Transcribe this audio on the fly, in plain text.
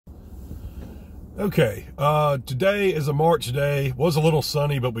Okay, today is a March day. Was a little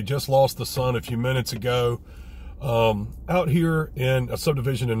sunny, but we just lost the sun a few minutes ago. Out here in a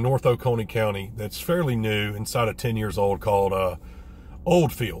subdivision in North Oconee County that's fairly new, inside of 10 years old, called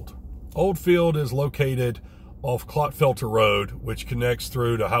Oldfield. Oldfield is located off Clotfelter Road, which connects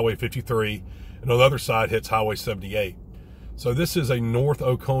through to Highway 53, and on the other side hits Highway 78. So this is a North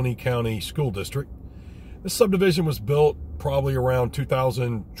Oconee County School District. This subdivision was built probably around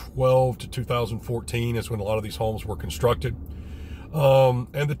 2012 to 2014 is when a lot of these homes were constructed.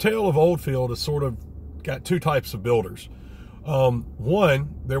 And the tale of Oldfield has sort of got two types of builders.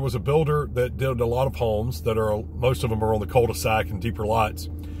 One, there was a builder that did a lot of homes that are, most of them are on the cul-de-sac and deeper lots.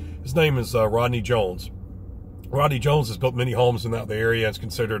 His name is Rodney Jones. Rodney Jones has built many homes in that area and is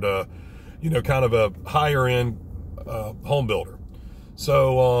considered a, kind of a higher end home builder.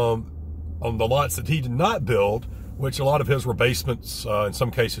 So on the lots that he did not build, which a lot of his were basements, in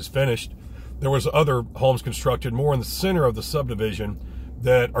some cases finished, there was other homes constructed more in the center of the subdivision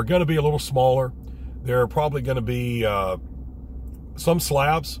that are going to be a little smaller. There are probably going to be some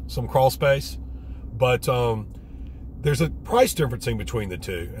slabs, some crawl space, but there's a price difference between the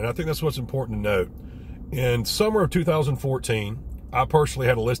two, and I think that's what's important to note. In summer of 2014, I personally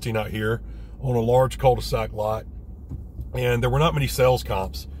had a listing out here on a large cul-de-sac lot, and there were not many sales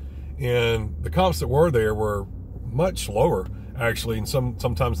comps. And the comps that were there were much lower, actually, and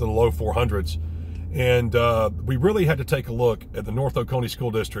sometimes in the low 400s. And we really had to take a look at the North Oconee School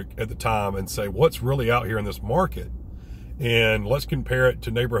District at the time and say, what's really out here in this market? And let's compare it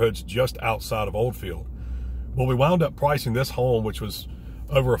to neighborhoods just outside of Oldfield. Well, we wound up pricing this home, which was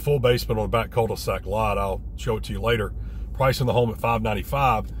over a full basement on a back cul-de-sac lot. I'll show it to you later. Pricing the home at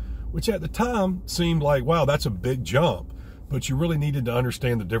 $595, which at the time seemed like, wow, that's a big jump. But you really needed to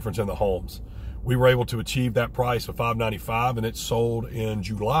understand the difference in the homes. We were able to achieve that price of $595, and it sold in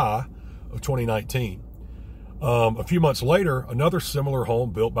July of 2019. A few months later, another similar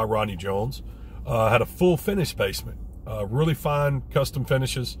home built by Rodney Jones had a full finished basement, really fine custom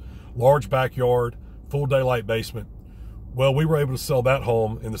finishes, large backyard, full daylight basement. Well, we were able to sell that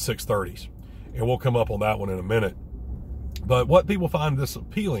home in the 630s, and we'll come up on that one in a minute. But what people find this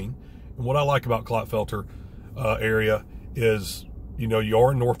appealing, and what I like about Clotfelter area is, you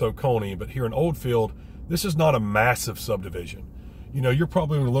are in North Oconee, but here in Oldfield, this is not a massive subdivision. You're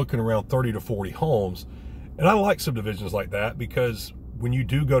probably looking around 30 to 40 homes. And I like subdivisions like that because when you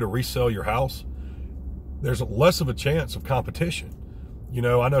do go to resell your house, there's less of a chance of competition.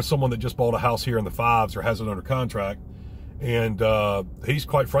 I know someone that just bought a house here in the fives or has it under contract, and he's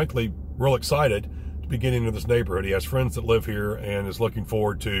quite frankly real excited to be getting into this neighborhood. He has friends that live here and is looking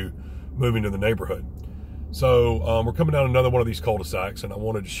forward to moving to the neighborhood. So we're coming down another one of these cul-de-sacs, and I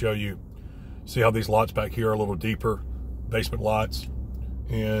wanted to show you, see how these lots back here are a little deeper, basement lots.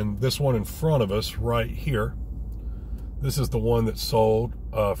 And this one in front of us right here, this is the one that sold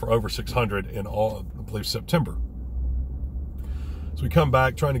for over $600 in all, I believe, September. So we come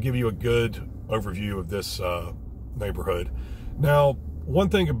back trying to give you a good overview of this neighborhood. Now, one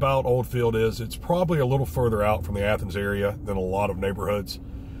thing about Oldfield is it's probably a little further out from the Athens area than a lot of neighborhoods.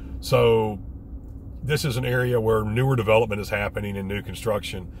 So this is an area where newer development is happening in new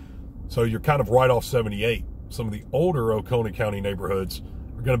construction. So you're kind of right off 78. Some of the older Oconee County neighborhoods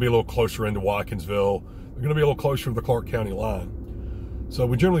are going to be a little closer into Watkinsville. They're going to be a little closer to the Clark County line. So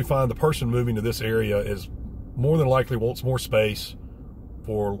we generally find the person moving to this area is more than likely wants more space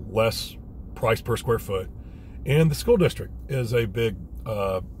for less price per square foot. And the school district is a big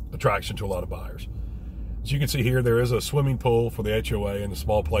attraction to a lot of buyers. As you can see here, there is a swimming pool for the HOA and a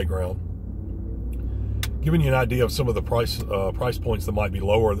small playground. Giving you an idea of some of the price points that might be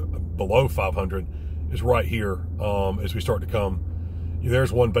lower, below 500, is right here. As we start to come,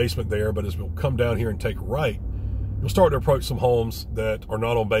 there's one basement there, but as we'll come down here and take a right, you'll start to approach some homes that are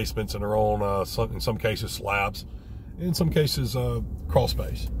not on basements and are on, in some cases, slabs, in some cases, crawl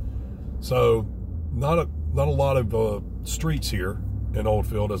space. So not a lot of streets here in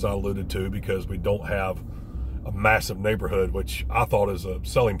Oldfield, as I alluded to, because we don't have a massive neighborhood, which I thought is a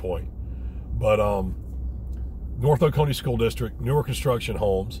selling point. But North Oconee School District, newer construction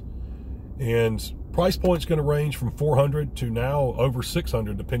homes, and price point's going to range from $400 to now over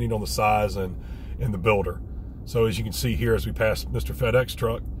 $600, depending on the size and the builder. So as you can see here, as we pass Mr. FedEx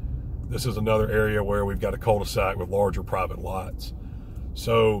truck, this is another area where we've got a cul-de-sac with larger private lots.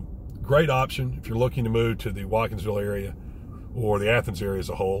 So great option if you're looking to move to the Watkinsville area or the Athens area as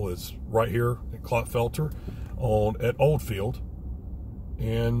a whole. Is right here at Clotfelter at Oldfield.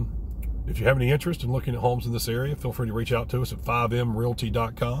 And if you have any interest in looking at homes in this area, feel free to reach out to us at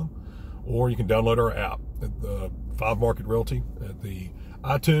 5mrealty.com, or you can download our app at the 5 Market Realty at the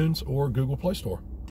iTunes or Google Play Store.